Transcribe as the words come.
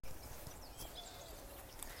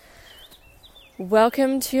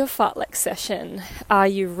Welcome to your fartlek session. Are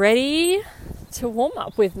you ready to warm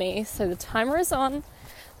up with me? So the timer is on.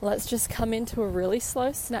 Let's just come into a really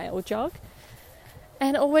slow snail jog.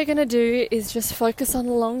 And all we're going to do is just focus on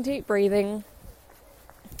long, deep breathing.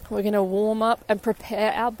 We're going to warm up and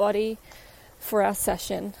prepare our body for our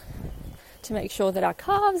session to make sure that our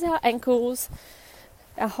calves, our ankles,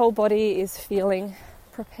 our whole body is feeling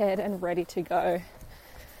prepared and ready to go.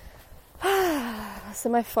 So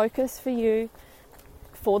my focus for you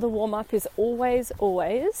for the warm-up is always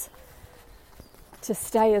to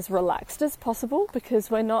stay as relaxed as possible,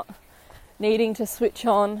 because we're not needing to switch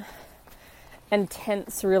on and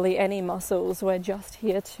tense really any muscles. We're just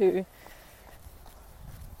here to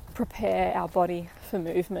prepare our body for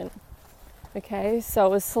movement. Okay, so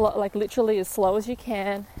literally as slow as you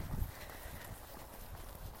can.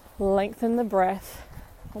 Lengthen the breath,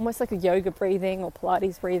 almost like a yoga breathing or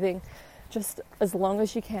Pilates breathing. Just as long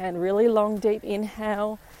as you can. Really long, deep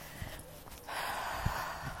inhale.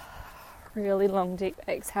 Really long, deep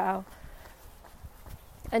exhale.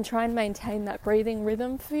 And try and maintain that breathing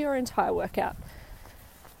rhythm for your entire workout.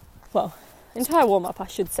 Well, entire warm-up, I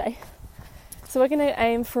should say. So we're going to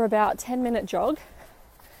aim for about 10-minute jog.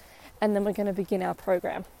 And then we're going to begin our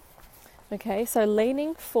program. Okay, so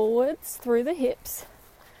leaning forwards through the hips.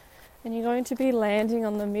 And you're going to be landing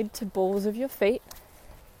on the mid to balls of your feet.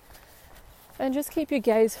 And just keep your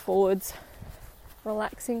gaze forwards,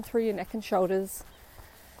 relaxing through your neck and shoulders.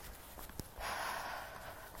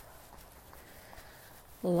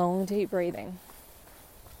 Long, deep breathing.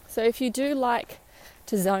 So if you do like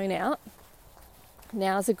to zone out,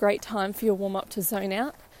 now's a great time for your warm-up to zone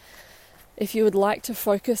out. If you would like to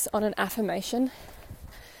focus on an affirmation,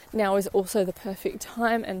 now is also the perfect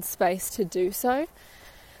time and space to do so.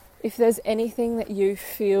 If there's anything that you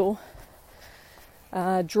feel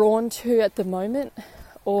drawn to at the moment,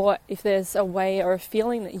 or if there's a way or a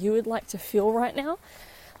feeling that you would like to feel right now,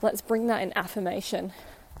 let's bring that in affirmation.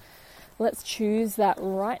 Let's choose that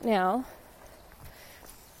right now,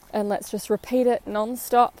 and let's just repeat it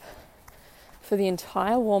non-stop for the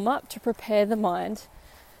entire warm-up to prepare the mind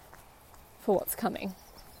for what's coming.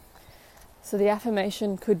 So the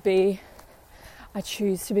affirmation could be, I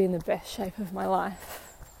choose to be in the best shape of my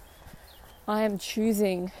life. I am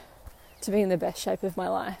choosing to be in the best shape of my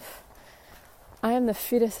life. I am the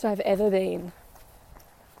fittest I've ever been.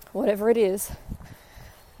 Whatever it is,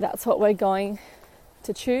 that's what we're going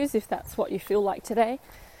to choose, if that's what you feel like today.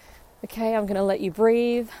 Okay, I'm going to let you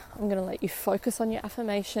breathe. I'm going to let you focus on your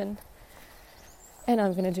affirmation. And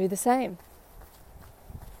I'm going to do the same.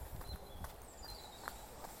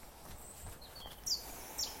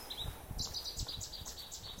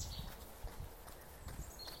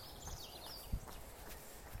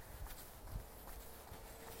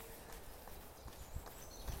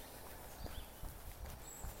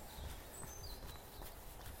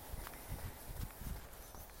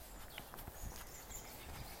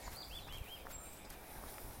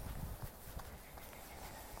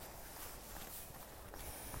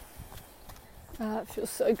 It feels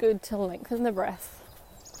so good to lengthen the breath.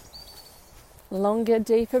 Longer,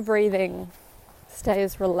 deeper breathing. Stay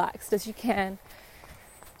as relaxed as you can.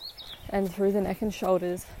 And through the neck and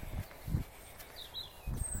shoulders.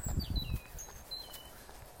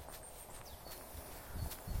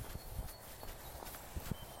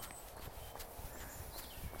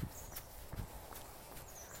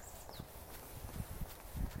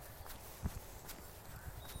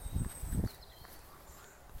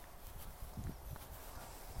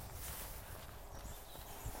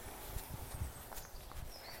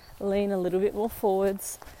 Lean a little bit more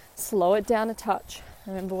forwards, slow it down a touch.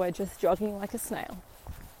 Remember, we're just jogging like a snail.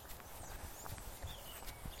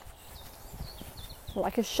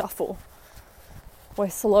 Like a shuffle.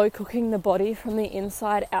 We're slow cooking the body from the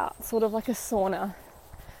inside out, sort of like a sauna.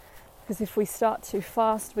 Because if we start too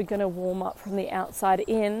fast, we're going to warm up from the outside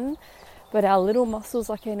in, but our little muscles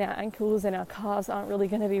like in our ankles and our calves aren't really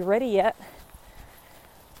going to be ready yet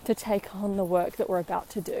to take on the work that we're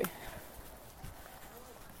about to do.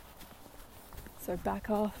 So back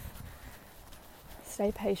off,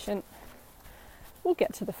 stay patient, we'll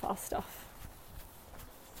get to the fast stuff.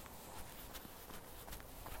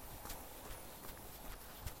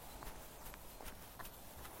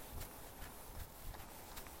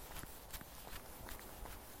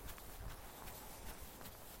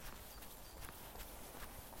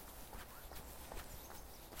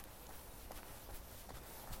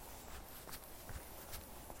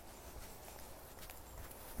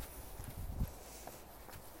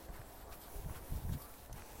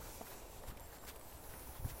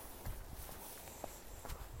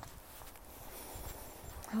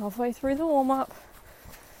 Halfway through the warm-up,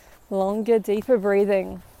 longer, deeper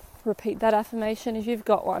breathing. Repeat that affirmation if you've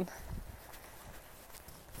got one.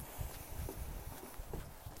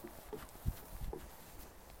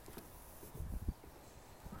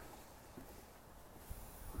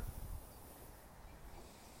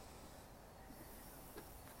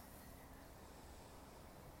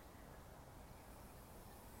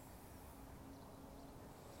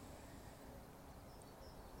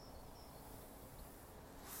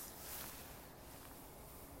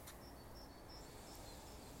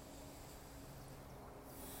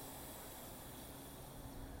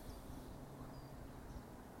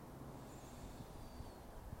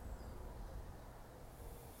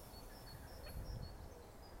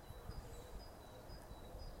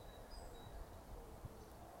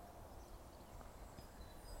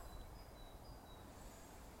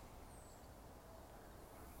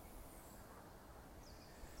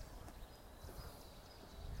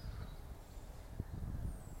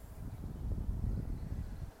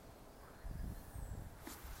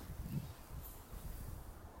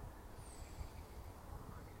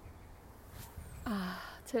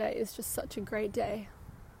 Today is just such a great day.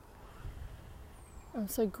 I'm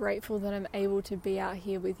so grateful that I'm able to be out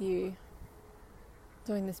here with you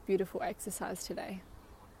doing this beautiful exercise today.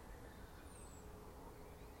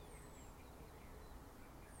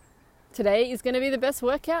 Today is going to be the best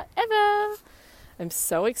workout ever. I'm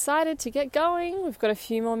so excited to get going. We've got a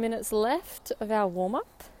few more minutes left of our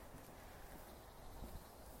warm-up.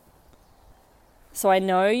 So I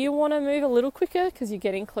know you want to move a little quicker because you're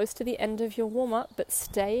getting close to the end of your warm-up, but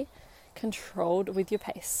stay controlled with your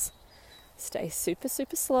pace. Stay super,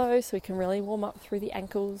 super slow so we can really warm up through the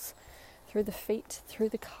ankles, through the feet, through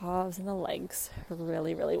the calves and the legs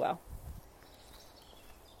really, really well.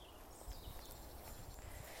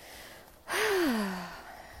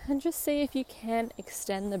 And just see if you can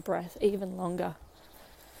extend the breath even longer.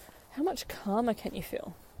 How much calmer can you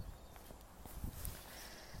feel?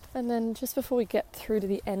 And then just before we get through to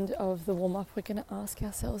the end of the warm-up, we're going to ask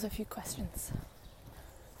ourselves a few questions.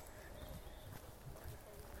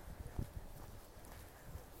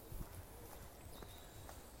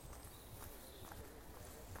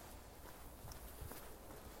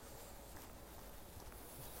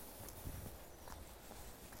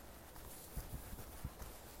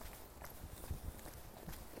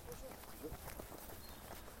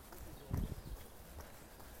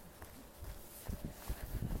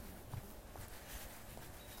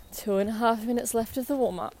 Two and a half minutes left of the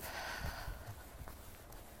warm-up.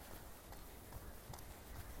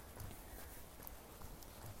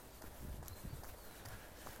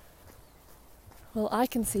 Well, I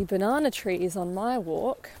can see banana trees on my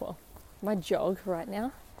walk, well, my jog right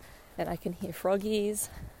now, and I can hear froggies.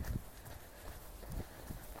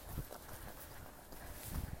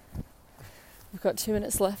 We've got 2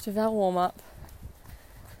 minutes left of our warm-up.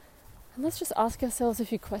 And let's just ask ourselves a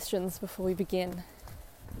few questions before we begin.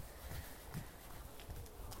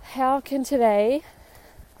 How can today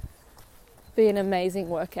be an amazing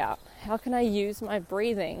workout? How can I use my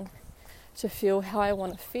breathing to feel how I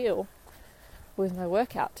want to feel with my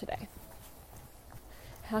workout today?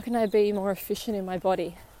 How can I be more efficient in my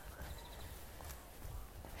body?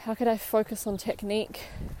 How could I focus on technique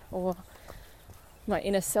or my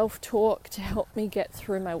inner self-talk to help me get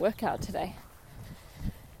through my workout today?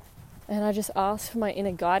 And I just ask for my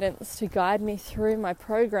inner guidance to guide me through my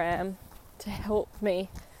program to help me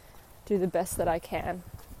do the best that I can.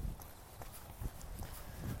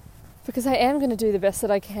 Because I am going to do the best that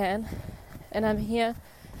I can, and I'm here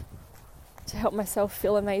to help myself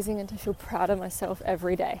feel amazing and to feel proud of myself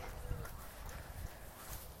every day.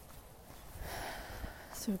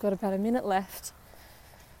 So we've got about a minute left.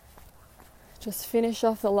 Just finish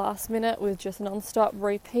off the last minute with just non-stop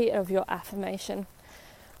repeat of your affirmation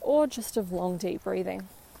or just of long deep breathing.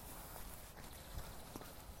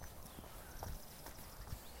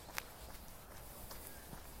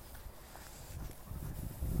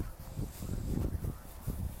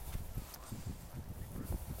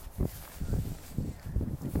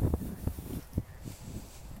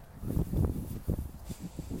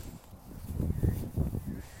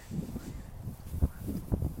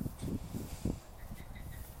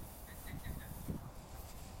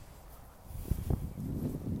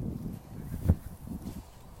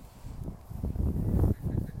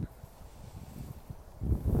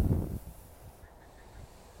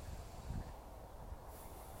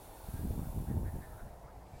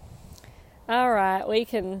 All right, we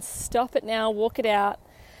can stop it now, walk it out.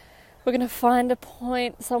 We're going to find a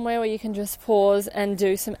point somewhere where you can just pause and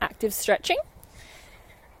do some active stretching.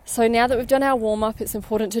 So now that we've done our warm-up, it's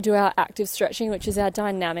important to do our active stretching, which is our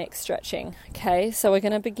dynamic stretching. Okay, so we're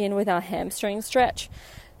going to begin with our hamstring stretch.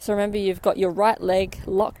 So remember, you've got your right leg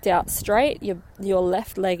locked out straight, your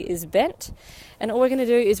left leg is bent, and all we're going to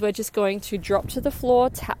do is we're just going to drop to the floor,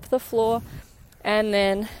 tap the floor, and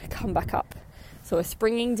then come back up. So we're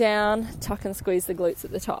springing down, tuck and squeeze the glutes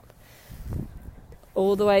at the top.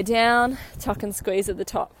 All the way down, tuck and squeeze at the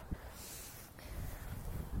top.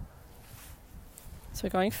 So we're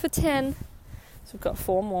going for 10. So we've got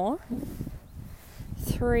 4 more.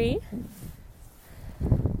 3.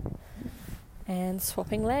 And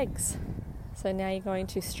swapping legs. So now you're going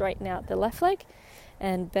to straighten out the left leg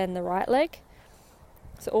and bend the right leg.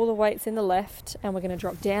 So all the weight's in the left, and we're going to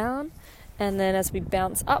drop down. And then as we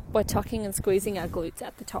bounce up, we're tucking and squeezing our glutes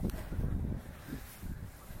at the top.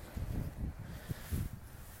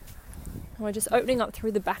 And we're just opening up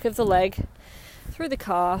through the back of the leg, through the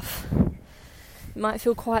calf. It might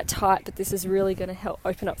feel quite tight, but this is really going to help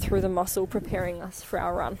open up through the muscle, preparing us for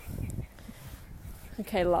our run.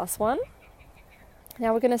 Okay, last one.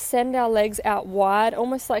 Now we're going to send our legs out wide,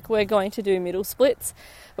 almost like we're going to do middle splits.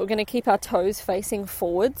 But we're going to keep our toes facing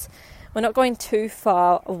forwards. We're not going too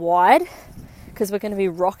far wide because we're going to be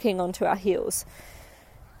rocking onto our heels.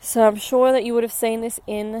 So I'm sure that you would have seen this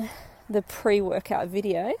in the pre-workout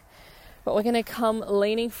video. But we're going to come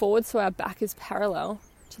leaning forward so our back is parallel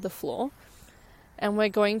to the floor. And we're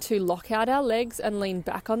going to lock out our legs and lean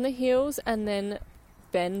back on the heels, and then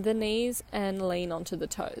bend the knees and lean onto the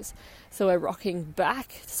toes. So we're rocking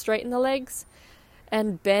back, straighten the legs,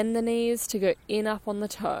 and bend the knees to go in up on the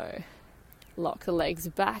toe. Lock the legs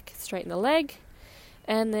back, straighten the leg,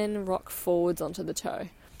 and then rock forwards onto the toe.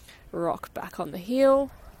 Rock back on the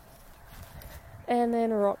heel, and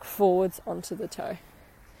then rock forwards onto the toe.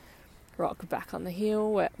 Rock back on the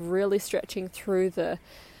heel. We're really stretching through the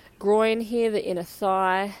groin here, the inner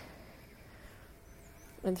thigh,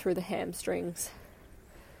 and through the hamstrings.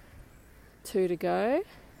 2 to go.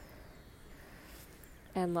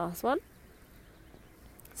 And last one.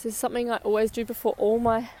 This is something I always do before all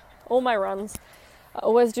my runs. I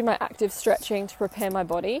always do my active stretching to prepare my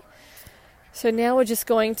body. So now we're just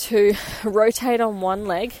going to rotate on one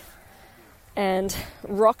leg and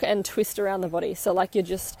rock and twist around the body. So like you're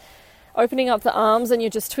just opening up the arms and you're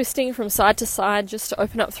just twisting from side to side just to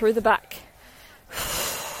open up through the back.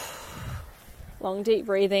 Long, deep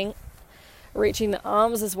breathing. Reaching the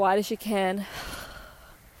arms as wide as you can.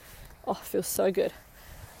 Oh, it feels so good.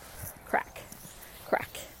 Crack, crack.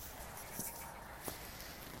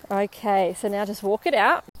 Okay, so now just walk it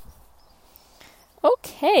out.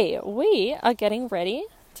 Okay, we are getting ready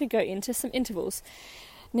to go into some intervals.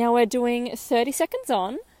 Now we're doing 30 seconds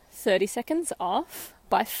on, 30 seconds off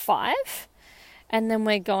by 5, and then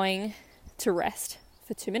we're going to rest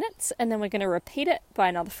for 2 minutes, and then we're going to repeat it by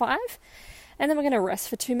another 5, and then we're going to rest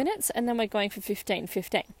for 2 minutes, and then we're going for 15.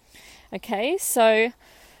 Okay, so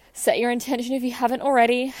set your intention if you haven't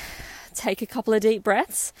already. Take a couple of deep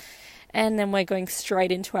breaths, and then we're going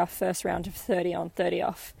straight into our first round of 30 on, 30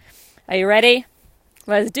 off. Are you ready?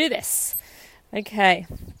 Let's do this. Okay,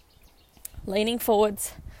 leaning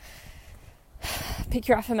forwards. Pick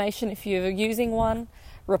your affirmation if you're using one.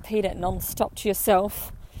 Repeat it non-stop to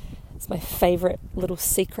yourself. It's my favorite little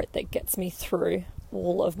secret that gets me through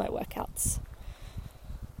all of my workouts.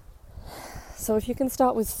 So if you can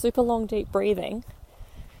start with super long, deep breathing,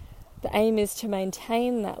 the aim is to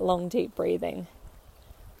maintain that long, deep breathing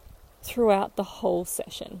throughout the whole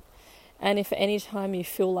session. And if at any time you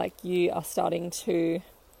feel like you are starting to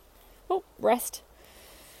rest,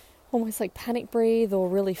 almost like panic breathe or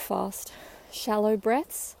really fast, shallow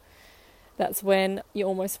breaths, that's when you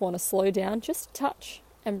almost want to slow down just a touch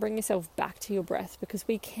and bring yourself back to your breath, because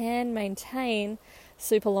we can maintain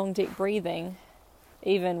super long, deep breathing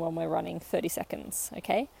even when we're running 30 seconds,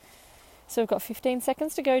 okay? So we've got 15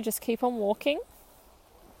 seconds to go. Just keep on walking.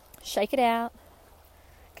 Shake it out,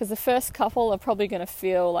 because the first couple are probably going to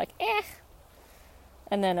feel like,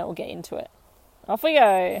 and then it will get into it. Off we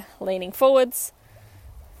go. Leaning forwards.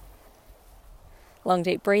 Long,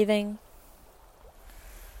 deep breathing.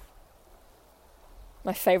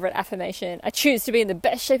 My favorite affirmation: I choose to be in the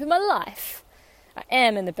best shape of my life. I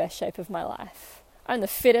am in the best shape of my life. I'm the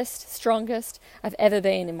fittest, strongest I've ever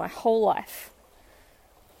been in my whole life.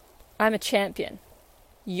 I'm a champion.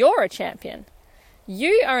 You're a champion.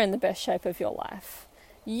 You are in the best shape of your life.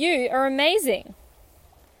 You are amazing.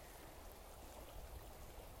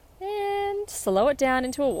 And slow it down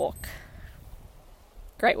into a walk.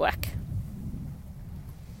 Great work.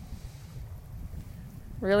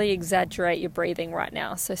 Really exaggerate your breathing right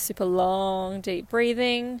now. So super long, deep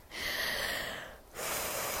breathing.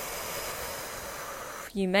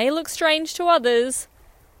 You may look strange to others,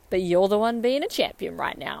 but you're the one being a champion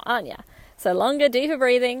right now, aren't you? So longer, deeper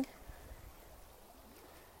breathing.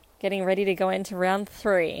 Getting ready to go into round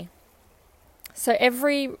 3. So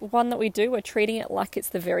every one that we do, we're treating it like it's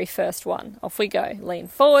the very first one. Off we go. Lean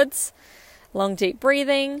forwards, long, deep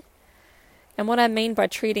breathing. And what I mean by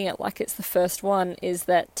treating it like it's the first one is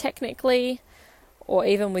that technically, or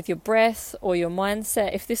even with your breath or your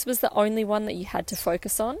mindset, if this was the only one that you had to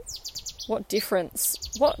focus on, what different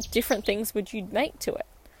things would you make to it?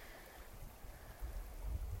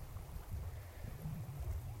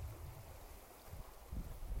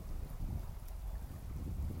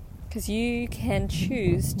 Because you can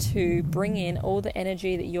choose to bring in all the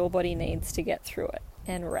energy that your body needs to get through it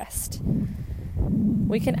and rest.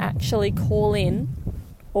 We can actually call in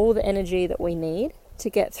all the energy that we need to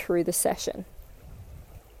get through the session.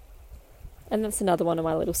 And that's another one of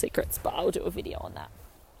my little secrets, but I'll do a video on that.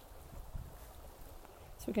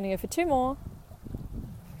 So we're going to go for 2 more.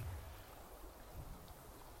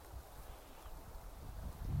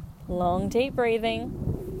 Long, deep breathing.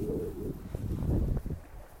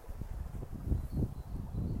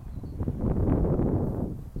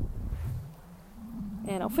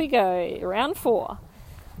 And off we go, round 4.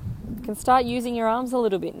 You can start using your arms a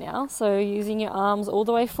little bit now. So using your arms all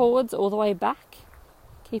the way forwards, all the way back.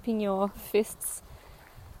 Keeping your fists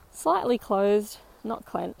slightly closed, not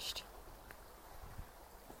clenched.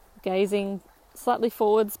 Gazing slightly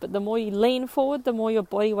forwards, but the more you lean forward, the more your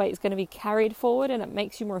body weight is going to be carried forward and it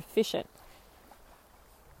makes you more efficient.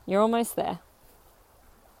 You're almost there.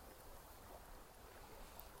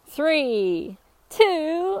 3,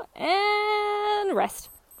 2, and rest.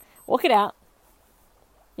 Walk it out.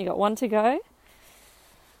 You got 1 to go.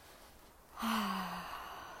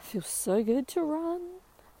 Feels so good to run.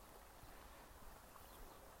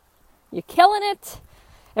 You're killing it.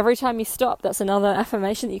 Every time you stop, that's another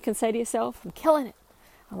affirmation that you can say to yourself. I'm killing it.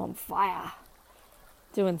 I'm on fire.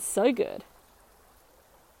 Doing so good.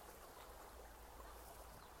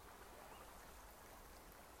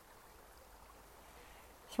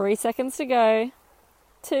 Three seconds to go.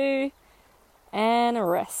 2, and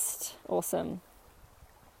rest. Awesome.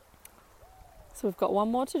 So we've got 1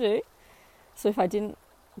 more to do. So if I didn't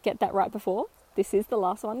get that right before, this is the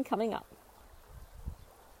last one coming up.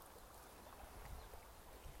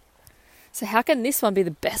 So how can this one be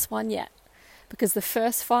the best one yet? Because the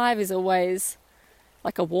first 5 is always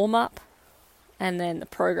like a warm-up, and then the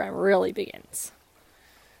program really begins.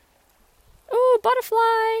 Ooh,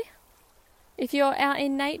 butterfly! If you're out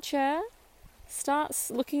in nature, start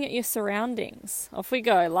looking at your surroundings. Off we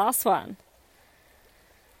go, last one.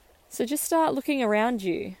 So just start looking around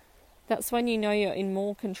you. That's when you know you're in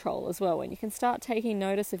more control as well, when you can start taking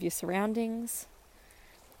notice of your surroundings.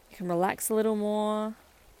 You can relax a little more.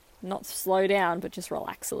 Not slow down, but just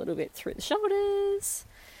relax a little bit through the shoulders,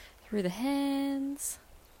 through the hands.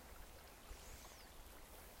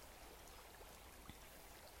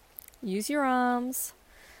 Use your arms.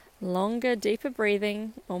 Longer, deeper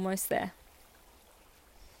breathing. Almost there.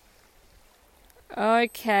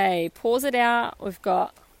 Okay, pause it out. We've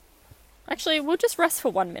got... Actually, we'll just rest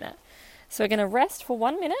for 1 minute. So we're going to rest for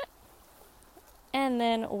 1 minute. And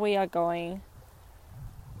then we are going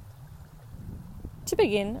to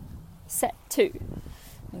begin set 2.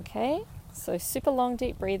 Okay, so super long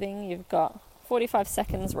deep breathing. You've got 45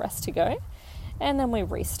 seconds rest to go, and then we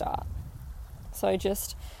restart. So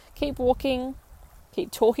just keep walking,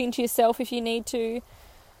 keep talking to yourself if you need to,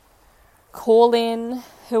 call in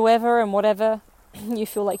whoever and whatever you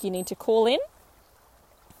feel like you need to call in,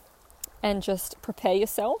 and just prepare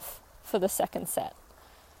yourself for the second set.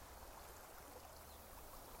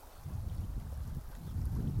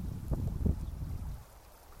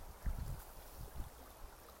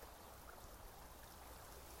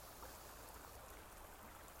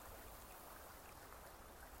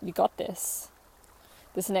 You got this.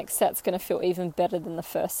 This next set's going to feel even better than the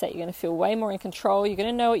first set. You're going to feel way more in control. You're going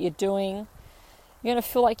to know what you're doing. You're going to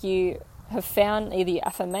feel like you have found either your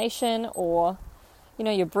affirmation or,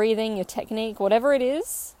 your breathing, your technique, whatever it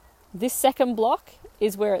is. This second block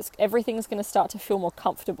is where everything's going to start to feel more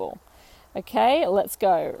comfortable. Okay, let's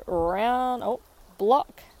go.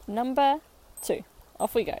 Block number 2.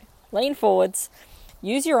 Off we go. Lean forwards.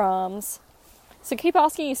 Use your arms. So keep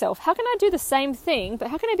asking yourself, how can I do the same thing, but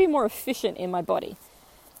how can I be more efficient in my body?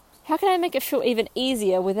 How can I make it feel even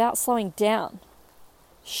easier without slowing down?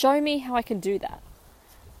 Show me how I can do that.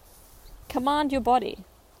 Command your body.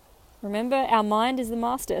 Remember, our mind is the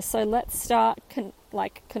master, so let's start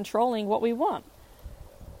controlling what we want.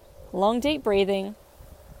 Long, deep breathing.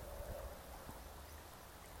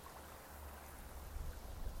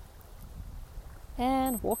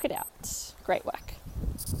 And walk it out. Great work.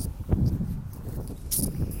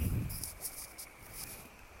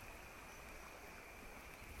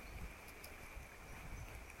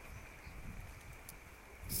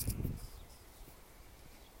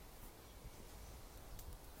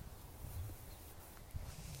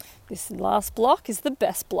 This last block is the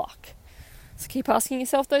best block. So keep asking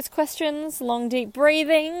yourself those questions. Long, deep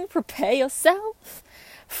breathing. Prepare yourself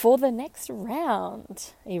for the next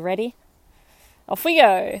round. Are you ready? Off we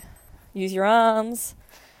go. Use your arms.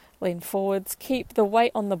 Lean forwards. Keep the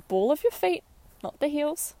weight on the ball of your feet, not the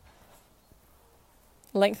heels.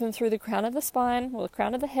 Lengthen through the crown of the spine or the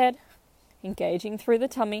crown of the head, engaging through the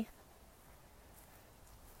tummy.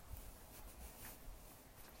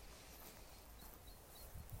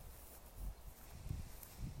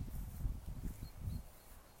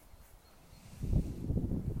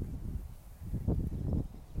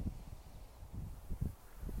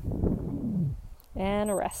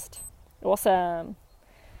 And rest. Awesome.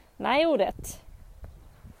 Nailed it.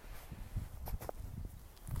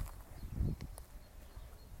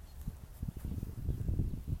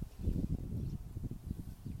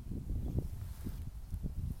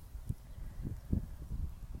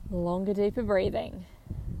 Longer, deeper breathing.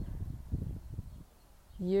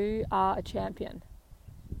 You are a champion.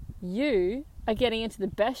 You are getting into the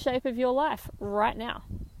best shape of your life right now.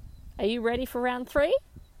 Are you ready for round 3?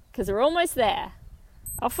 Because we're almost there.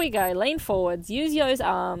 Off we go. Lean forwards. Use those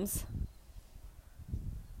arms.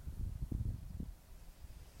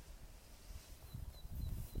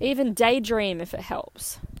 Even daydream if it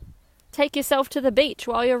helps. Take yourself to the beach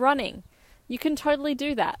while you're running. You can totally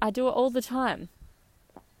do that. I do it all the time.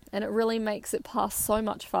 And it really makes it pass so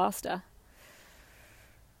much faster.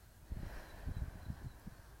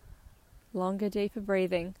 Longer, deeper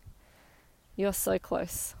breathing. You're so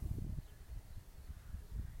close.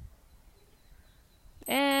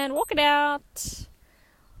 And walk it out.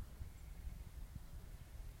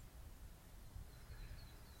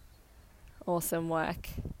 Awesome work.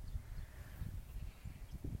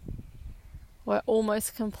 We're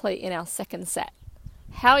almost complete in our second set.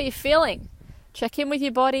 How are you feeling? Check in with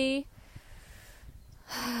your body.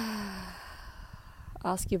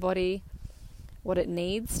 Ask your body what it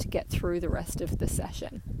needs to get through the rest of the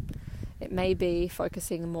session. It may be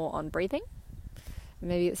focusing more on breathing.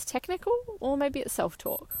 Maybe it's technical, or maybe it's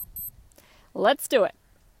self-talk. Let's do it.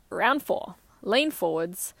 Round 4. Lean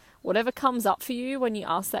forwards. Whatever comes up for you when you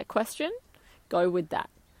ask that question, go with that.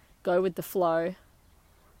 Go with the flow.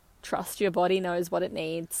 Trust your body knows what it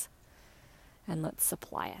needs. And let's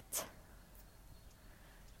supply it.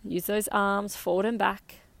 Use those arms forward and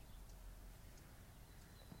back.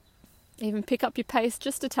 Even pick up your pace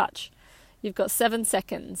just a touch. You've got 7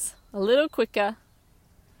 seconds. A little quicker.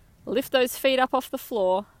 Lift those feet up off the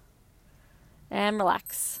floor and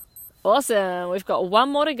relax. Awesome. We've got one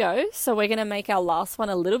more to go, so we're going to make our last one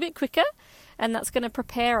a little bit quicker, and that's going to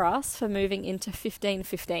prepare us for moving into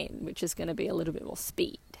 15-15, which is going to be a little bit more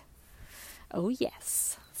speed. Oh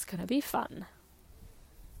yes, it's going to be fun.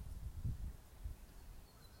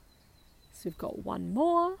 So we've got one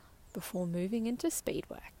more before moving into speed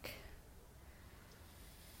work.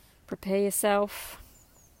 Prepare yourself.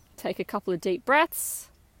 Take a couple of deep breaths.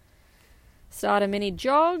 Start a mini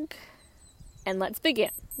jog, and let's begin.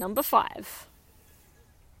 Number 5.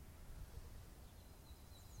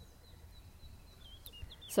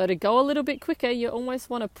 So to go a little bit quicker, you almost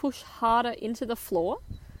want to push harder into the floor,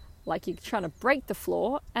 like you're trying to break the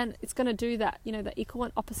floor, and it's going to do that, the equal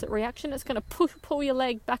and opposite reaction. It's going to pull your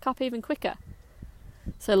leg back up even quicker.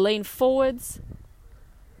 So lean forwards,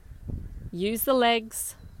 use the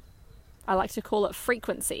legs. I like to call it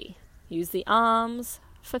frequency. Use the arms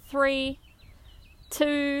for 3,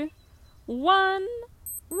 2, 1,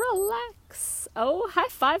 relax. Oh, high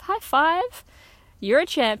five, high five. You're a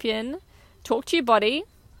champion. Talk to your body.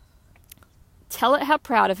 Tell it how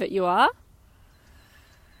proud of it you are.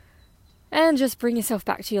 And just bring yourself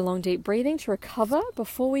back to your long, deep breathing to recover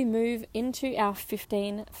before we move into our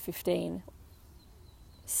 15-15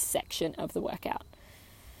 section of the workout.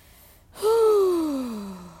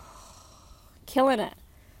 Killing it.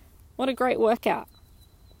 What a great workout.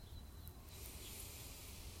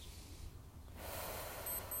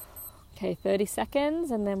 Okay, 30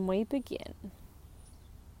 seconds and then we begin.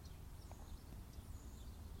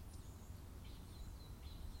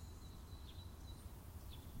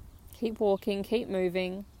 Keep walking, keep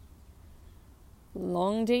moving.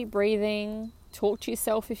 Long, deep breathing. Talk to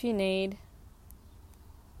yourself if you need.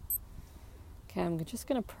 Okay, I'm just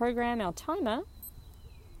going to program our timer.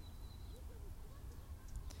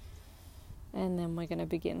 And then we're going to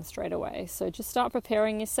begin straight away. So just start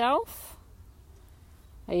preparing yourself.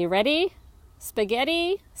 Are you ready?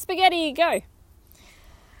 Spaghetti, spaghetti, go.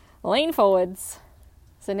 Lean forwards.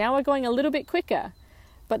 So now we're going a little bit quicker.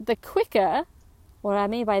 But the quicker, what I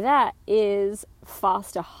mean by that is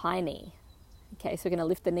faster high knee. Okay, so we're going to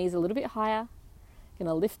lift the knees a little bit higher. Going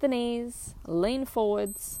to lift the knees, lean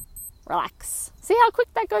forwards, relax. See how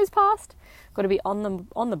quick that goes past? Got to be on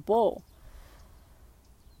the ball.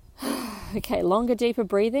 Okay, longer, deeper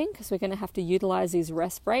breathing because we're going to have to utilize these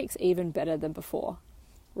rest breaks even better than before.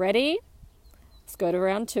 Ready? Let's go to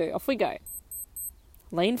round 2. Off we go.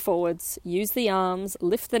 Lean forwards, use the arms,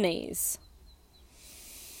 lift the knees.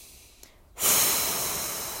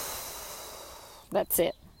 That's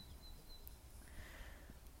it.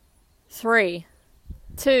 3,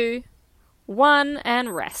 2, 1,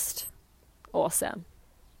 and rest. Awesome.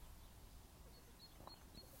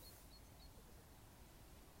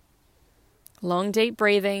 Long, deep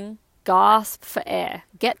breathing. Gasp for air.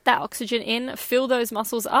 Get that oxygen in. Fill those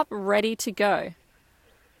muscles up. Ready to go.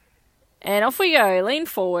 And off we go. Lean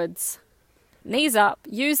forwards. Knees up.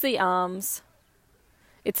 Use the arms.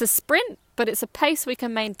 It's a sprint, but it's a pace we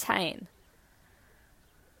can maintain.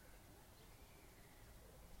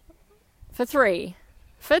 For 3,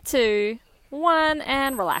 for 2, 1,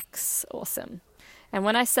 and relax. Awesome. And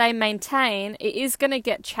when I say maintain, it is going to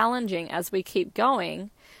get challenging as we keep going,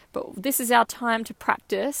 but this is our time to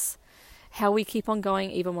practice how we keep on going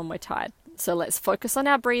even when we're tired. So let's focus on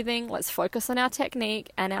our breathing, let's focus on our technique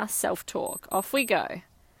and our self-talk. Off we go.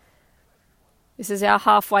 This is our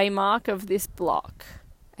halfway mark of this block,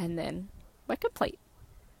 and then we're complete.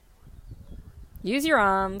 Use your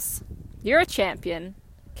arms. You're a champion.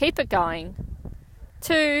 Keep it going.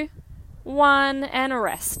 2, 1, and a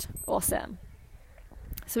rest. Awesome.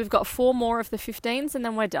 So we've got 4 more of the 15s and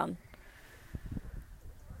then we're done.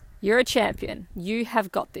 You're a champion. You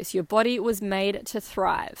have got this. Your body was made to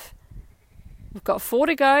thrive. We've got 4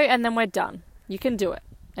 to go and then we're done. You can do it.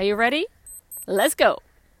 Are you ready? Let's go.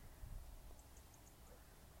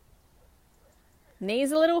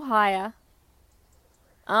 Knees a little higher.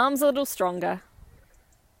 Arms a little stronger.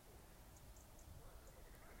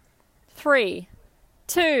 3,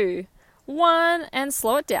 2, 1, and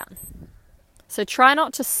slow it down. So try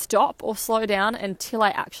not to stop or slow down until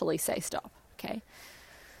I actually say stop, okay?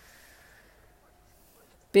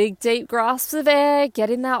 Big deep grasps of air, get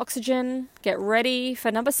in that oxygen, get ready for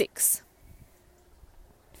number 6.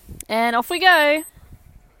 And off we go.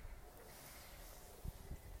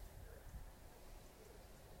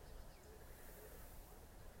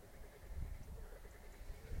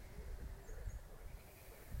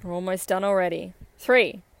 We're almost done already.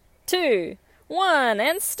 3, 2, 1,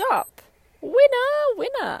 and stop. Winner,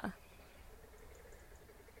 winner.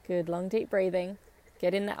 Good, long, deep breathing.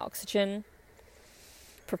 Get in that oxygen.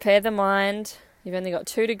 Prepare the mind. You've only got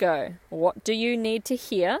 2 to go. What do you need to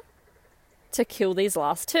hear to kill these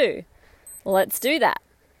last 2? Let's do that.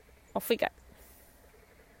 Off we go.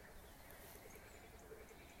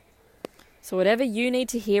 So whatever you need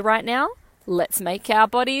to hear right now, let's make our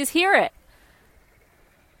bodies hear it.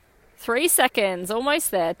 3 seconds, almost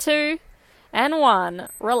there. 2 and 1.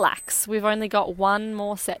 Relax. We've only got 1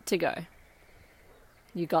 more set to go.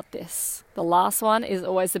 You got this. The last one is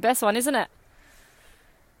always the best one, isn't it?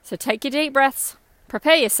 So take your deep breaths.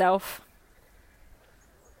 Prepare yourself.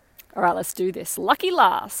 All right, let's do this. Lucky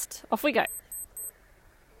last. Off we go.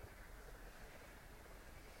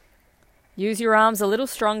 Use your arms a little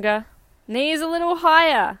stronger. Knees a little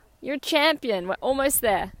higher. You're a champion. We're almost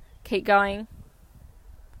there. Keep going.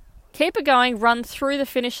 Keep it going. Run through the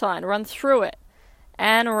finish line. Run through it.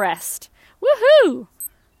 And rest. Woohoo!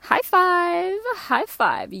 High five. High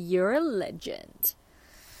five. You're a legend.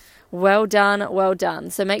 Well done. Well done.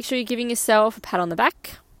 So make sure you're giving yourself a pat on the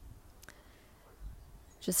back.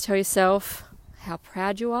 Just tell yourself how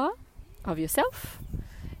proud you are of yourself.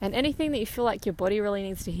 And anything that you feel like your body really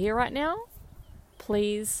needs to hear right now,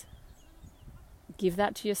 please give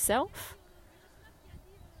that to yourself.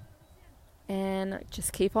 And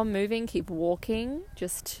just keep on moving, keep walking,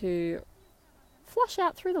 just to flush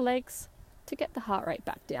out through the legs to get the heart rate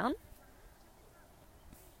back down.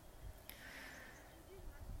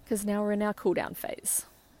 Because now we're in our cool down phase.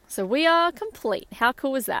 So we are complete. How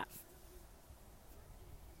cool is that?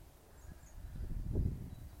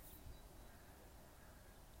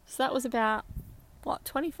 So that was about,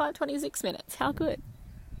 25, 26 minutes. How good?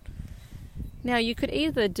 Now you could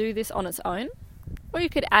either do this on its own, or you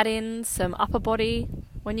could add in some upper body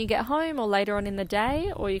when you get home or later on in the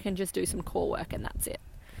day, or you can just do some core work and that's it.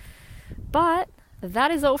 But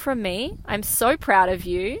that is all from me. I'm so proud of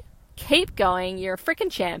you. Keep going. You're a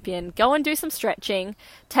freaking champion. Go and do some stretching.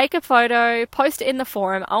 Take a photo. Post it in the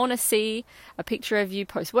forum. I want to see a picture of you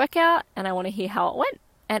post-workout, and I want to hear how it went.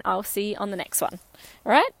 And I'll see you on the next one.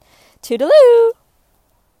 All right? Toodaloo!